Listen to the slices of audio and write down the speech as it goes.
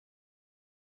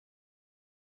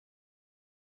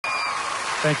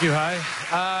Thank you,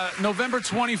 Hi. November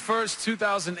 21st,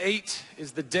 2008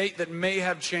 is the date that may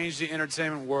have changed the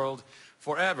entertainment world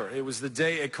forever. It was the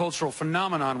day a cultural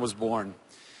phenomenon was born.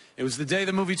 It was the day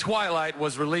the movie Twilight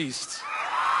was released.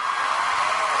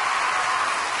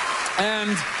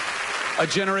 And a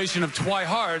generation of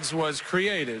Twihards was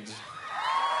created.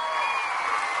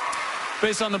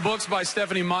 Based on the books by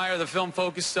Stephanie Meyer, the film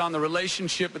focused on the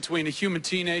relationship between a human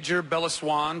teenager, Bella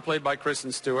Swan, played by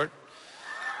Kristen Stewart,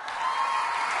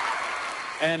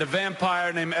 and a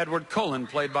vampire named Edward Cullen,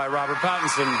 played by Robert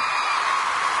Pattinson.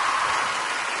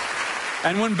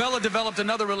 And when Bella developed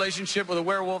another relationship with a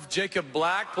werewolf, Jacob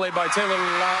Black, played by Taylor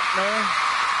Lautner,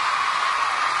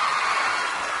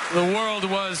 the world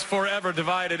was forever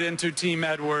divided into Team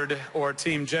Edward or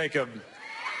Team Jacob.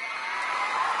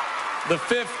 The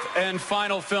fifth and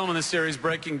final film in the series,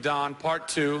 Breaking Dawn, Part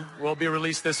 2, will be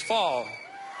released this fall.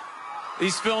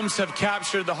 These films have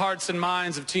captured the hearts and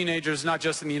minds of teenagers, not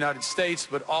just in the United States,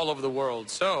 but all over the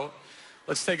world. So,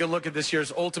 let's take a look at this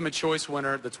year's Ultimate Choice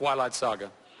winner, The Twilight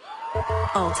Saga.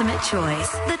 Ultimate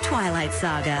Choice, The Twilight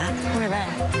Saga. Where then?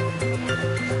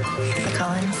 The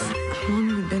Cullens. How long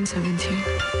have you been 17?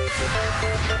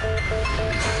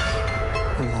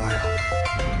 A while.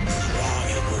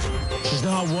 She's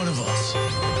not one of us.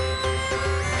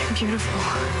 You're beautiful.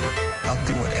 I'll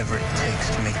do whatever it takes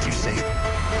to make you safe.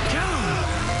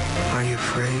 Are you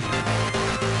afraid?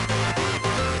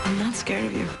 I'm not scared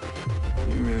of you.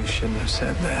 You really shouldn't have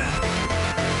said that.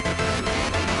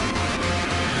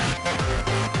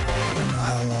 I don't know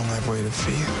how long I've waited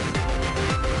for you.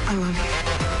 I love you.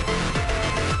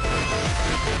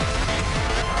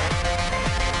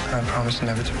 I promise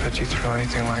never to put you through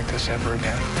anything like this ever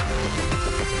again.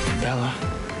 Bella,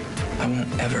 I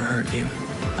won't ever hurt you.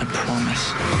 I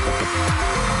promise.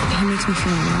 He makes me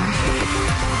feel alive.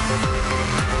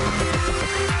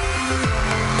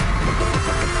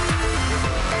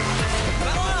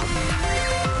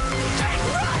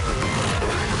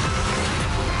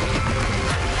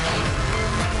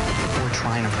 We're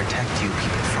trying to protect you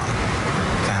people from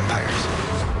vampires.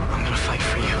 I'm gonna fight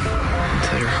for you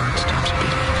until your heart stops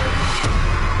beating.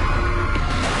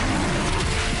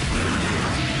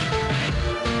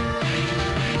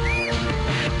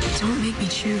 Don't make me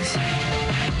choose.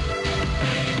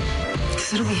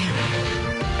 Because it'll be him.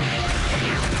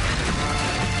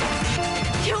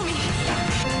 Kill me.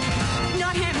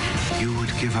 Not him. You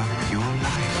would give up your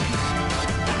life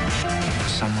for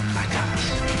someone like us.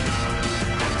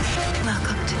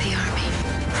 Welcome to the army.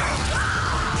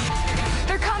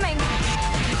 They're coming.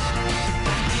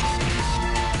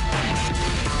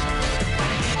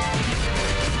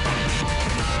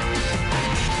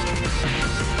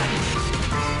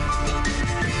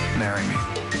 Marry me,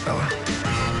 Bella.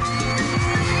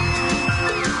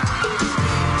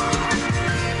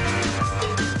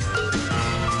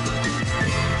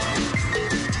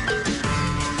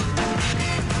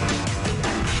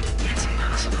 It's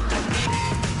impossible.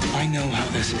 I know how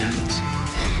this ends.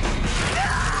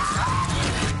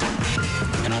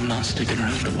 And I'm not sticking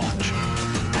around to watch.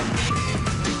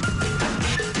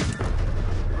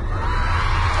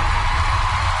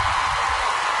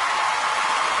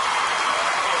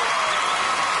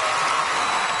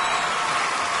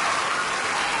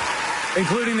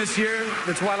 Including this year,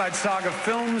 the Twilight Saga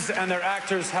films and their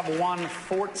actors have won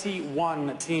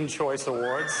 41 Teen Choice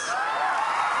Awards.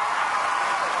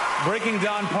 Breaking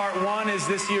Dawn Part 1 is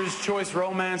this year's Choice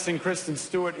Romance, and Kristen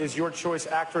Stewart is your Choice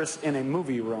Actress in a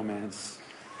Movie Romance.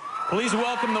 Please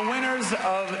welcome the winners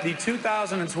of the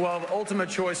 2012 Ultimate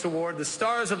Choice Award, the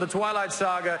stars of the Twilight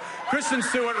Saga, Kristen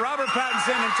Stewart, Robert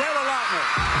Pattinson, and Taylor Lautner.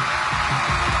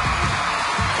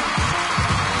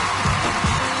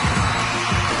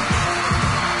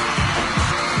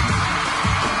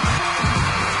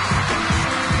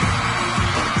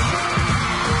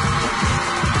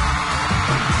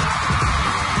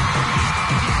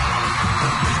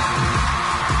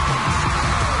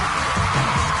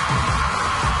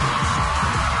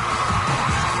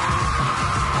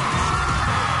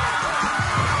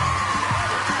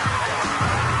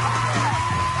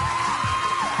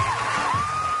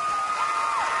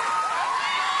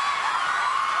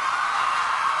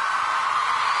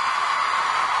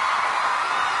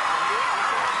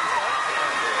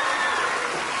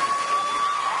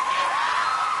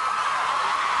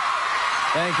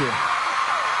 Thank you.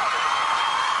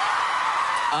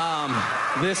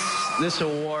 This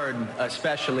award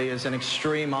especially is an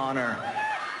extreme honor,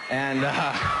 and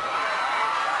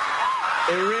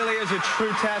it really is a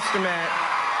true testament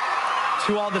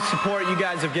to all the support you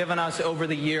guys have given us over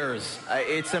the years.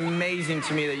 It's amazing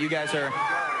to me that you guys are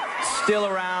still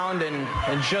around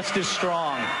and just as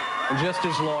strong. and just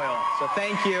as loyal. So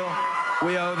thank you.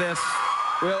 We owe this.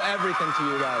 We owe everything to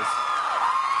you guys.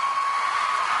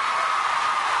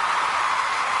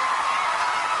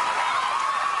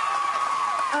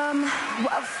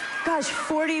 Well, gosh,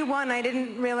 41. I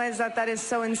didn't realize that. That is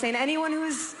so insane. Anyone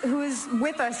who's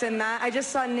with us in that. I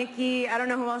just saw Nikki. I don't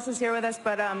know who else is here with us,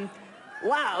 but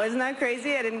wow, isn't that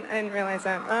crazy? I didn't realize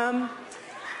that.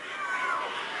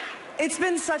 It's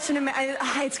been such an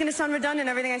it's going to sound redundant,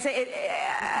 everything I say.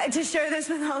 To share this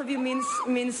with all of you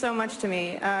means so much to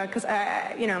me, because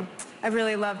I've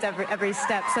really loved every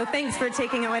step. So thanks for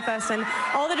taking it with us, and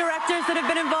all the directors that have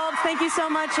been involved. Thank you so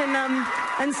much,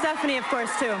 and Stephanie, of course,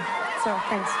 too. So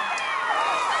thanks.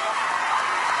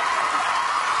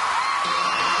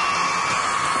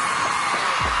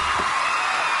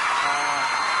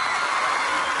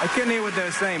 I couldn't hear what they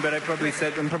were saying, but I'm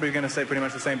probably going to say pretty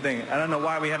much the same thing. I don't know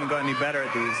why we haven't got any better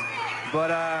at these, but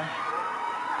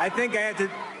I think I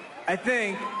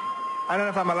don't know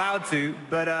if I'm allowed to,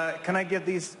 but can I give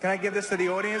this to the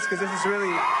audience? Because this is really...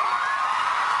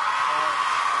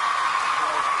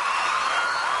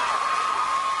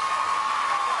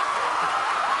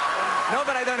 Not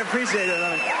that I don't appreciate it,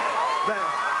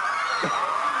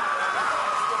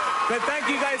 but thank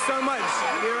you guys so much.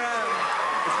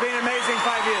 It's been an amazing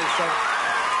 5 years. So.